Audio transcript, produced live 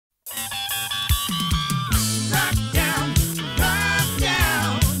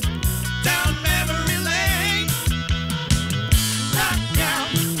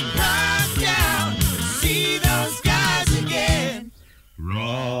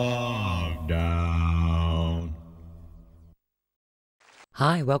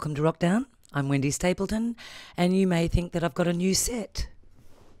Hi, welcome to Wrokdown. I'm Wendy Stapleton, and you may think that I've got a new set.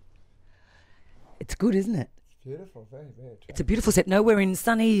 It's good, isn't it? It's beautiful, very, very attractive. It's a beautiful set. No, we're in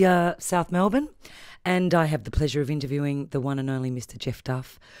sunny South Melbourne, and I have the pleasure of interviewing the one and only Mr. Jeff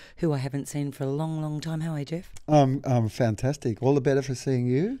Duff, who I haven't seen for a long, long time. How are you, Jeff? Fantastic. All the better for seeing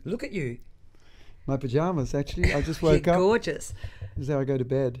you. Look at you. My pyjamas, actually. I just woke You're up. gorgeous. This is how I go to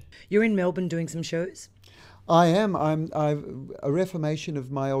bed. You're in Melbourne doing some shows? I am. I'm a reformation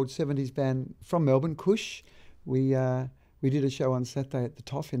of my old 70s band from Melbourne, Kush. We did a show on Saturday at the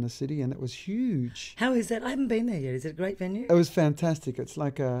Toff in the city, and it was huge. How is that? I haven't been there yet. Is it a great venue? It was fantastic. It's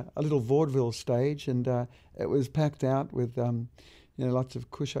like a little vaudeville stage, and it was packed out with lots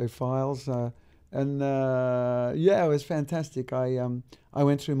of Kushophiles, yeah, it was fantastic. I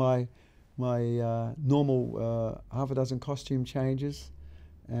went through my normal half a dozen costume changes,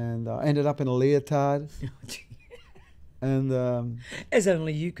 and I ended up in a leotard. And as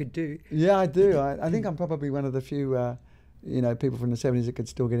only you could do. Yeah, I do. I think I'm probably one of the few people from the 70s that could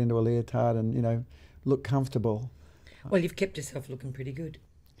still get into a leotard and look comfortable. Well, you've kept yourself looking pretty good.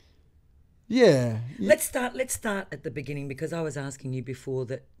 Yeah. Let's start at the beginning, because I was asking you before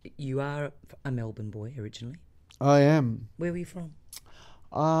that you are a Melbourne boy originally. I am. Where were you from?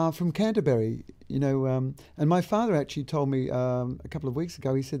 From Canterbury, and my father actually told me a couple of weeks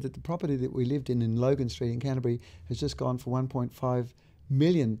ago, he said that the property that we lived in Logan Street in Canterbury has just gone for 1.5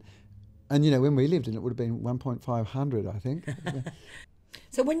 million. And, when we lived in it would have been 1.500, I think.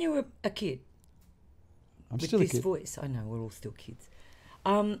 So when you were a kid, I'm with still a this kid. voice, I know, we're all still kids,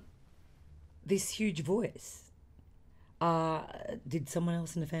 this huge voice, did someone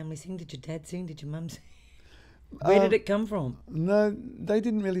else in the family sing? Did your dad sing? Did your mum sing? Where did it come from? No, they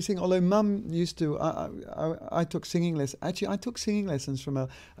didn't really sing, although Mum used to. I took singing lessons. Actually, I took singing lessons from a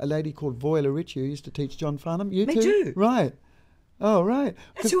lady called Voila Ritchie, who used to teach John Farnham. You Me too? too. Right. Oh, right.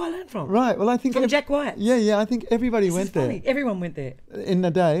 That's who I learned from. Right. Well, I think... From Jack Wyatt. Yeah, I think everybody This went is funny. there. Everyone went there. In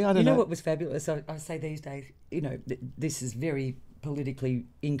the day, I don't know. You know what was fabulous? I say these days, this is very politically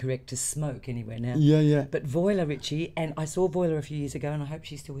incorrect to smoke anywhere now. Yeah. But Voila Ritchie, and I saw Voila a few years ago, and I hope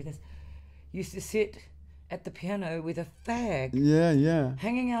she's still with us, used to sit at the piano with a fag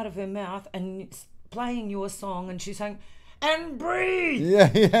hanging out of her mouth and playing your song, and she's saying, and breathe!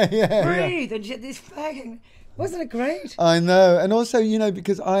 Yeah. Breathe! And she had this fag hanging. Wasn't it great? I know. And also,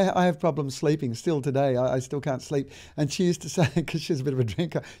 because I have problems sleeping still today. I still can't sleep. And she used to say, because she's a bit of a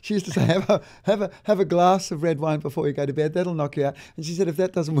drinker, she used to say, have a glass of red wine before you go to bed. That'll knock you out. And she said, if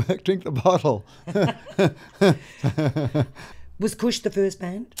that doesn't work, drink the bottle. Was Kush the first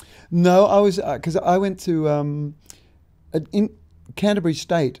band? No, I was, because I went to in Canterbury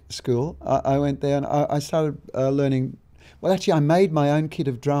State School. I went there and I started learning. Well, actually, I made my own kit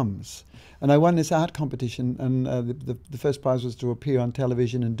of drums, and I won this art competition. And the first prize was to appear on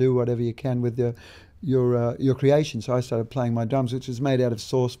television and do whatever you can with your creation. So I started playing my drums, which was made out of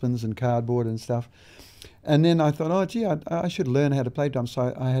saucepans and cardboard and stuff. And then I thought, oh, gee, I should learn how to play drums.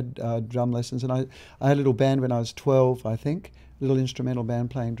 So I had drum lessons, and I had a little band when I was 12, I think, a little instrumental band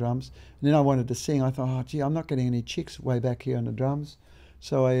playing drums. And then I wanted to sing. I thought, oh, gee, I'm not getting any chicks way back here on the drums.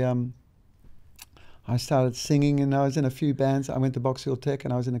 So I started singing, and I was in a few bands. I went to Box Hill Tech,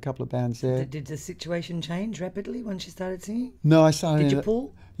 and I was in a couple of bands there. Did the situation change rapidly once you started singing? No, I started. Did you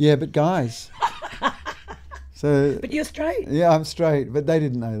pull? Yeah, but guys. So, but you're straight. Yeah, I'm straight, but they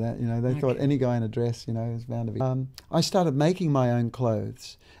didn't know that. They thought any guy in a dress, is bound to be. I started making my own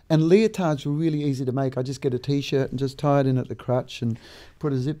clothes, and leotards were really easy to make. I just get a T-shirt and just tie it in at the crutch and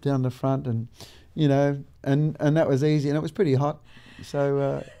put a zip down the front, and and that was easy, and it was pretty hot,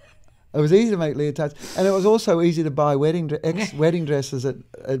 so it was easy to make leotards, and it was also easy to buy wedding dresses at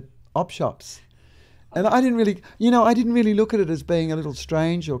op shops. And I didn't really look at it as being a little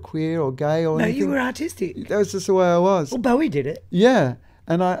strange or queer or gay or anything. No, you were artistic. That was just the way I was. Well, Bowie did it. Yeah,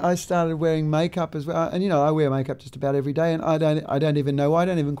 and I started wearing makeup as well. And I wear makeup just about every day, and I don't even know why. I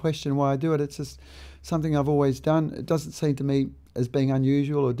don't even question why I do it. It's just something I've always done. It doesn't seem to me as being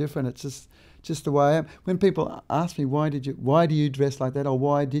unusual or different. It's just the way I am. When people ask me why do you dress like that, or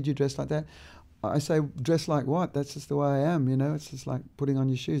why did you dress like that, I say, dress like what? That's just the way I am. It's just like putting on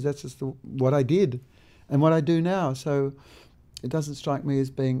your shoes. That's just what I did. And what I do now, so it doesn't strike me as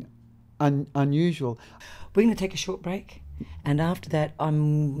being unusual. We're going to take a short break, and after that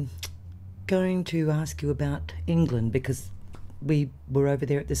I'm going to ask you about England, because we were over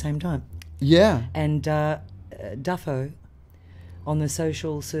there at the same time. Yeah. And Duffo, on the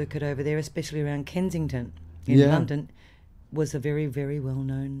social circuit over there, especially around Kensington in London, was a very, very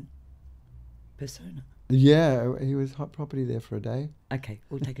well-known persona. Yeah, he was hot property there for a day. Okay,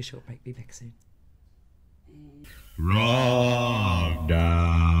 we'll take a short break. Be back soon.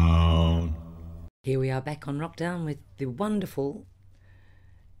 Wrokdown. Here we are back on Wrokdown with the wonderful,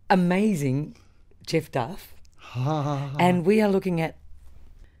 amazing Jeff Duff. And we are looking at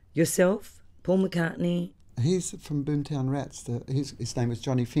yourself, Paul McCartney. He's from Boomtown Rats. His name was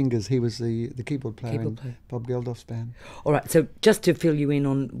Johnny Fingers. He was the keyboard player in Bob Geldof's band. All right, so just to fill you in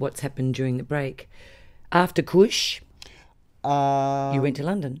on what's happened during the break, after Kush, you went to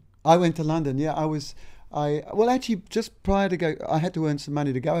London. I went to London, yeah. Well, actually, just prior to go, I had to earn some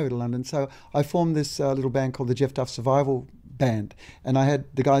money to go over to London, so I formed this little band called the Jeff Duff Survival Band, and I had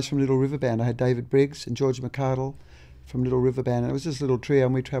the guys from Little River Band. I had David Briggs and George McCardle from Little River Band, and it was just a little trio,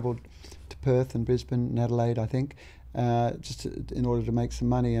 and we travelled to Perth and Brisbane and Adelaide, I think, in order to make some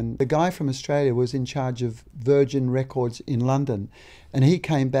money. And the guy from Australia was in charge of Virgin Records in London, and he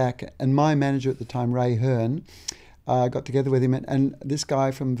came back, and my manager at the time, Ray Hearn, got together with him, and this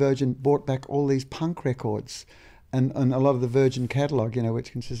guy from Virgin brought back all these punk records and a lot of the Virgin catalogue, you know,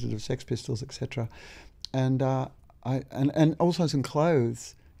 which consisted of Sex Pistols, etc. And also some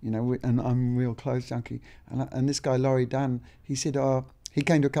clothes, you know, and I'm a real clothes junkie. And this guy, Laurie Dunn, he said, he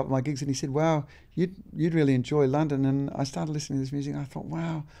came to a couple of my gigs and he said, wow, you'd really enjoy London. And I started listening to this music and I thought,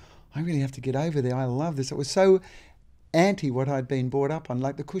 wow, I really have to get over there. I love this. It was so anti what I'd been brought up on.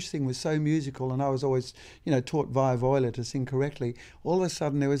 Like the Kush thing was so musical, and I was always, you know, taught via Voila to sing correctly. All of a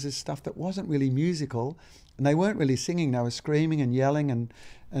sudden there was this stuff that wasn't really musical, and they weren't really singing, they were screaming and yelling, and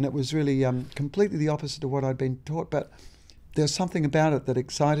it was really completely the opposite of what I'd been taught. But there was something about it that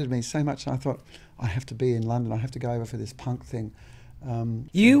excited me so much, and I thought, I have to be in London, I have to go over for this punk thing.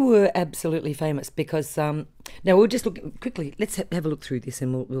 You were absolutely famous because, now we'll just look quickly, let's have a look through this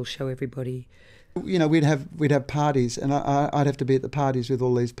and we'll show everybody. You know, we'd have parties, and I'd have to be at the parties with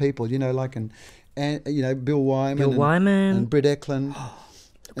all these people, you know, like and you know, Bill Wyman and Britt Eklund.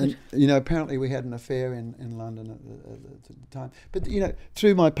 And you know, apparently we had an affair in London at the time. But you know,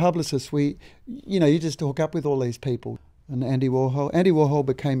 through my publicist, you know, you just hook up with all these people. And Andy Warhol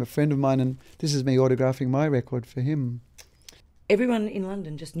became a friend of mine, and this is me autographing my record for him. Everyone in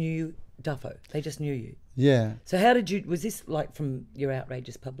London just knew Duffo. They just knew you. Yeah. So how did you? Was this like from your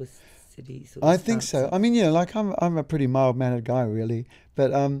outrageous publicity? Sort of I think so. I mean, you know, like I'm a pretty mild-mannered guy, really,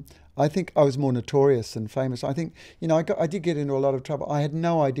 but I think I was more notorious than famous. I think, you know, I did get into a lot of trouble. I had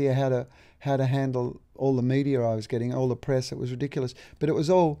no idea how to handle all the media I was getting, all the press. It was ridiculous, but it was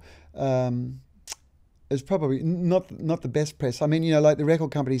all. It was probably not the best press. I mean, you know, like the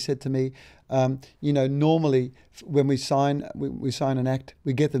record company said to me, you know, normally when we sign an act,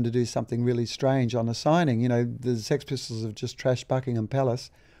 we get them to do something really strange on a signing. You know, the Sex Pistols have just trashed Buckingham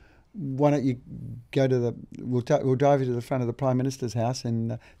Palace. Why don't you go to we'll drive you to the front of the Prime Minister's house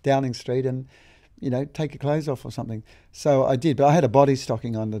in Downing Street and, you know, take your clothes off or something. So I did, but I had a body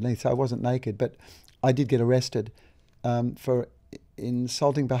stocking underneath, so I wasn't naked. But I did get arrested for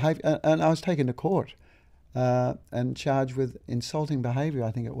insulting behaviour, and I was taken to court and charged with insulting behaviour,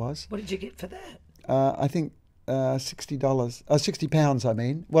 I think it was. What did you get for that? I think £60, I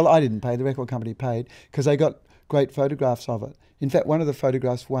mean. Well, I didn't pay, the record company paid, because they got great photographs of it. In fact, one of the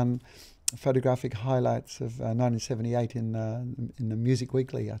photographs won photographic highlights of 1978 in the Music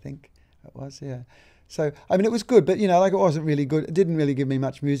Weekly, I think it was, yeah. So, I mean, it was good, but, you know, like it wasn't really good. It didn't really give me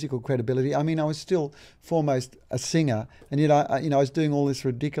much musical credibility. I mean, I was still foremost a singer, and yet I was doing all this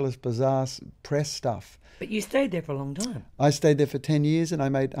ridiculous, bizarre press stuff. But you stayed there for a long time. I stayed there for 10 years and I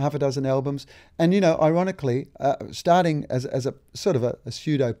made half a dozen albums. And, you know, ironically, starting as a sort of a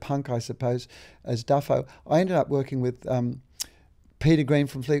pseudo-punk, I suppose, as Duffo, I ended up working with Peter Green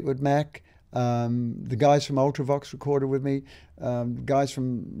from Fleetwood Mac, the guys from Ultravox recorded with me, guys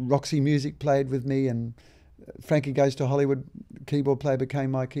from Roxy Music played with me, and Frankie Goes to Hollywood keyboard player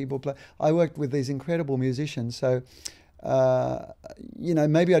became my keyboard player. I worked with these incredible musicians, so... you know,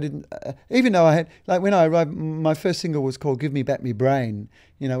 maybe I didn't, even though I had, like when I arrived, my first single was called Give Me Back Me Brain,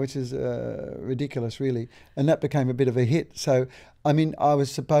 you know, which is ridiculous really, and that became a bit of a hit. So, I mean, I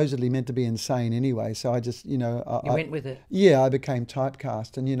was supposedly meant to be insane anyway, so I just, you know... You went with it? Yeah, I became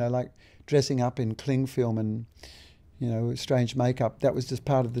typecast, and, you know, like dressing up in cling film and, you know, strange makeup, that was just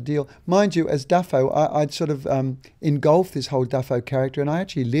part of the deal. Mind you, as Duffo, I'd sort of engulfed this whole Duffo character, and I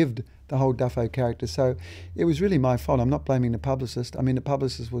actually lived the whole Duffo character, so it was really my fault. I'm not blaming the publicist. I mean, the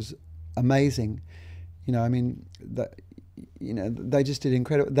publicist was amazing. You know, I mean, you know, they just did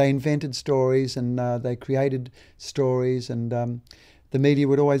incredible. They invented stories and they created stories, and the media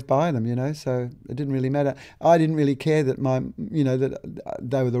would always buy them. You know, so it didn't really matter. I didn't really care that that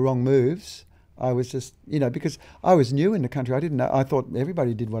they were the wrong moves. I was just, you know, because I was new in the country. I didn't know. I thought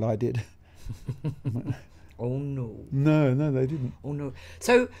everybody did what I did. Oh, no. No, they didn't. Oh, no.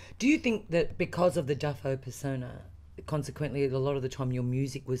 So do you think that because of the Duffo persona, consequently, a lot of the time your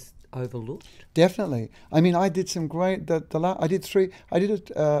music was overlooked? Definitely. I mean, I did some great. I did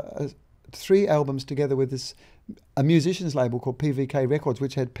three albums together with a musicians label called PVK Records,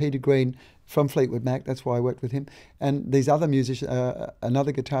 which had Peter Green from Fleetwood Mac. That's why I worked with him. And these other musicians,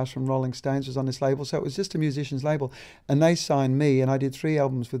 another guitarist from Rolling Stones was on this label. So it was just a musicians label, and they signed me, and I did 3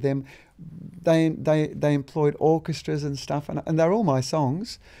 albums with them. They employed orchestras and stuff, and they're all my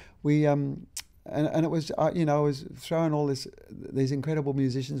songs. We and it was I was throwing all these incredible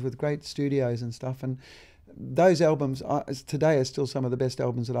musicians with great studios and stuff, and those albums today are still some of the best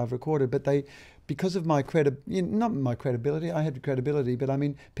albums that I've recorded. But because of my not my credibility, I had credibility, but I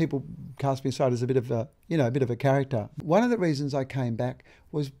mean, people cast me aside as a bit of a character. One of the reasons I came back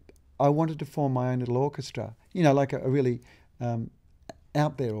was I wanted to form my own little orchestra, like a really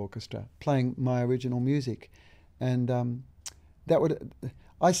out there orchestra, playing my original music, and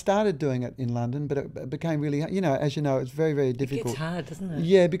I started doing it in London, but it became really, as you know, it's very, very difficult. It gets hard, doesn't it?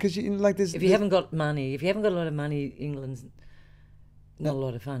 Yeah, because if you haven't got a lot of money, England's not a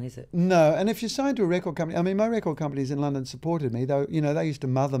lot of fun, is it? No, and if you're signed to a record company, I mean, my record companies in London supported me, though. They used to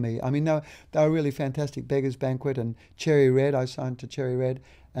mother me. I mean, they were really fantastic. Beggars Banquet and Cherry Red. I signed to Cherry Red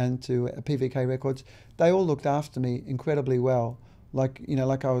and to PVK Records. They all looked after me incredibly well, like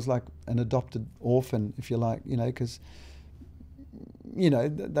I was like an adopted orphan, if you like, because.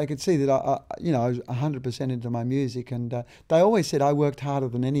 They could see that I was 100% into my music, and they always said I worked harder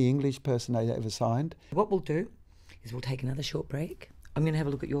than any English person they ever signed. What we'll do is we'll take another short break. I'm going to have a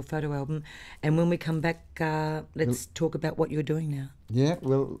look at your photo album, and when we come back, let's talk about what you're doing now. Yeah,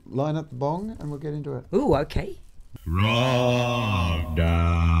 we'll line up the bong and we'll get into it. Ooh, okay. Wrokdown.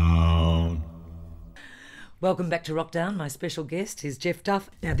 Welcome back to Wrokdown. My special guest is Jeff Duff.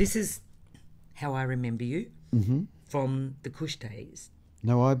 Now, this is how I remember you. Mm-hmm. From the Kush days.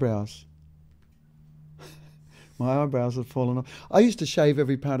 No eyebrows. My eyebrows had fallen off. I used to shave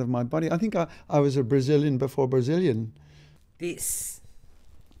every part of my body. I think I was a Brazilian before Brazilian.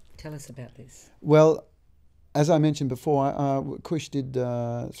 Tell us about this. Well, as I mentioned before, Kush did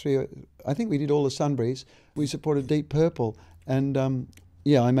 3, I think we did all the Sunburys. We supported Deep Purple, and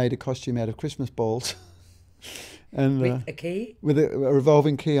I made a costume out of Christmas balls. And with a key? With a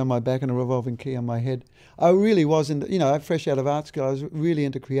revolving key on my back and a revolving key on my head. I really was fresh out of art school, I was really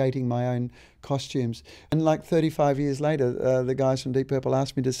into creating my own costumes. And like 35 years later, the guys from Deep Purple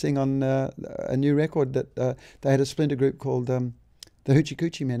asked me to sing on a new record that they had a splinter group called the Hoochie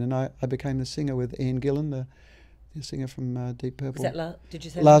Coochie Men, and I became the singer with Ian Gillan, the singer from Deep Purple. Was that did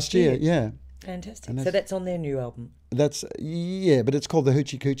you say last year? Yeah. Fantastic. So that's on their new album? But it's called the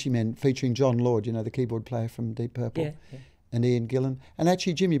Hoochie Coochie Men, featuring John Lord, the keyboard player from Deep Purple, yeah. And Ian Gillan. And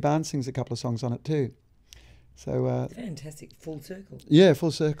actually Jimmy Barnes sings a couple of songs on it too. So fantastic. Full circle. Yeah,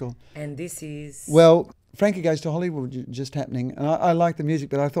 full circle. And this is... Well, Frankie Goes to Hollywood just happening, and I like the music,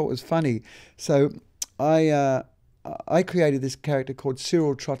 but I thought it was funny. So I created this character called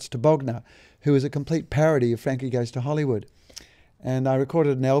Cyril Trots to Bogner, who is a complete parody of Frankie Goes to Hollywood. And I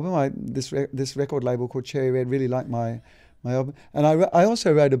recorded an album. This record label called Cherry Red really liked my album. And I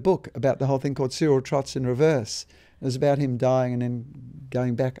also wrote a book about the whole thing called Cyril Trots in Reverse. It was about him dying and then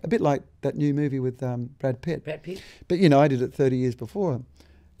going back, a bit like that new movie with Brad Pitt. Brad Pitt? But, I did it 30 years before.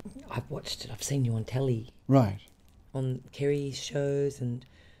 I've watched it. I've seen you on telly. Right. On Kerry's shows, and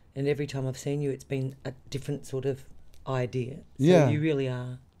every time I've seen you, it's been a different sort of idea. So yeah. You really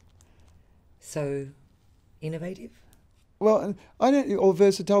are so innovative. Well, or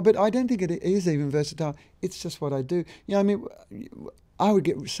versatile, but I don't think it is even versatile. It's just what I do. I would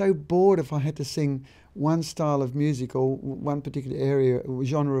get so bored if I had to sing one style of music or one particular area or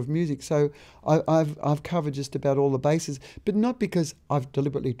genre of music. So I've covered just about all the bases, but not because I've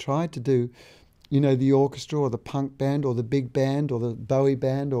deliberately tried to do, the orchestra or the punk band or the big band or the Bowie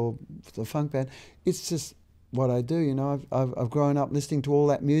band or the funk band. It's just what I do. I've grown up listening to all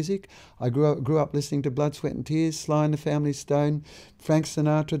that music. I grew up listening to Blood, Sweat and Tears, Sly and the Family Stone, Frank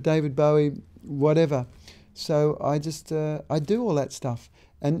Sinatra, David Bowie, whatever. So I just I do all that stuff.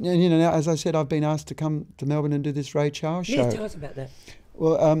 And now, as I said, I've been asked to come to Melbourne and do this Ray Charles show. Yes, tell us about that.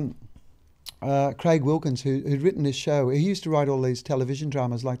 Well, Craig Wilkins, who'd written this show, he used to write all these television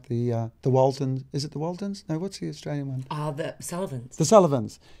dramas like the Waltons. Is it the Waltons? No, what's the Australian one? The Sullivans. The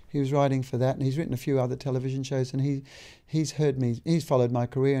Sullivans. He was writing for that, and he's written a few other television shows, and he's heard me, he's followed my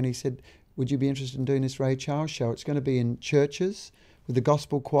career, and he said, would you be interested in doing this Ray Charles show? It's going to be in churches with the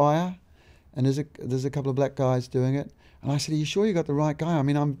gospel choir, and there's a couple of black guys doing it. And I said, are you sure you got the right guy? I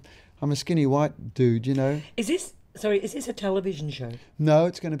mean, I'm a skinny white dude, Is this Sorry, is this a television show? No,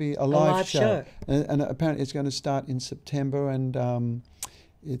 it's going to be a live show. And apparently it's going to start in September, and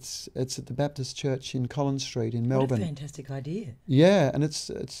it's at the Baptist Church in Collins Street in Melbourne. What a fantastic idea. Yeah, and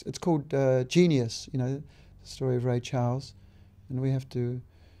it's called Genius, you know, the story of Ray Charles. And we have to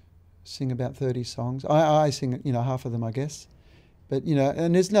sing about 30 songs. I sing, you know, half of them, I guess. But, you know,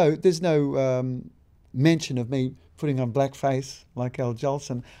 and there's no mention of me putting on blackface like Al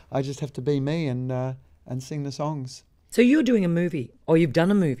Jolson. I just have to be me and sing the songs. So you're doing a movie, or you've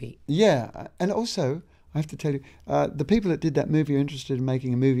done a movie? Yeah, and also I have to tell you, the people that did that movie are interested in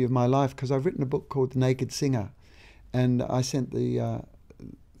making a movie of my life because I've written a book called The Naked Singer, and I sent the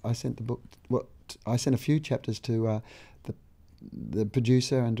book. Well, I sent a few chapters to the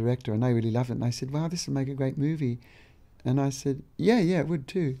producer and director, and they really loved it. And they said, "Wow, this would make a great movie." And I said, "Yeah, it would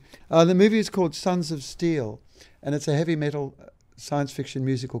too." The movie is called Sons of Steel, and it's a heavy metal science fiction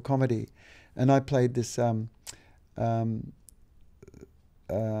musical comedy. And I played this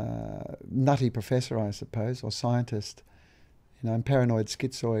nutty professor, I suppose, or scientist. You know, I'm paranoid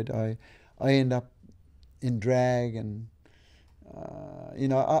schizoid. I end up in drag, and you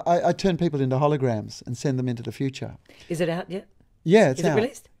know, I turn people into holograms and send them into the future. Is it out yet? Yeah, it's out. Is it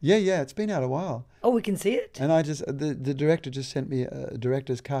released? Yeah, it's been out a while. Oh, we can see it. And I just the director just sent me a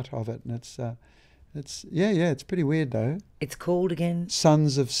director's cut of it, and it's pretty weird though. It's called again?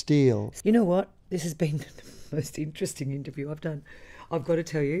 Sons of Steel. You know what? This has been the most interesting interview I've done. I've got to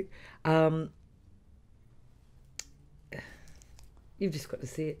tell you. You've just got to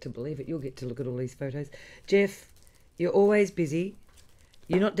see it to believe it. You'll get to look at all these photos. Jeff, you're always busy.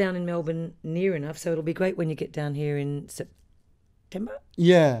 You're not down in Melbourne near enough, so it'll be great when you get down here in September.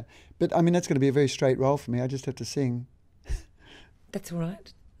 Yeah, but I mean, that's going to be a very straight role for me. I just have to sing. That's all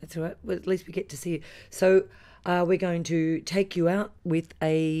right. That's all right. Well, at least we get to see you. So we're going to take you out with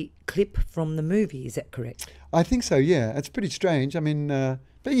a clip from the movie. Is that correct? I think so, yeah. It's pretty strange. I mean,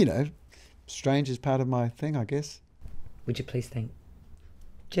 but, you know, strange is part of my thing, I guess. Would you please thank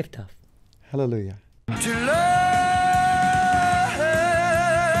Jeff Duff? Hallelujah. To learn.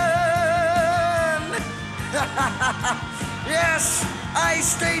 Yes, I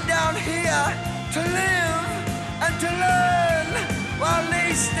stayed down here to live and to learn, while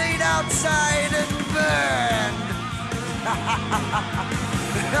they stayed outside and burned.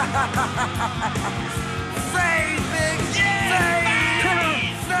 Fade, big,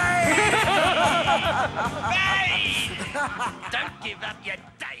 fade, fade. Don't give up yet.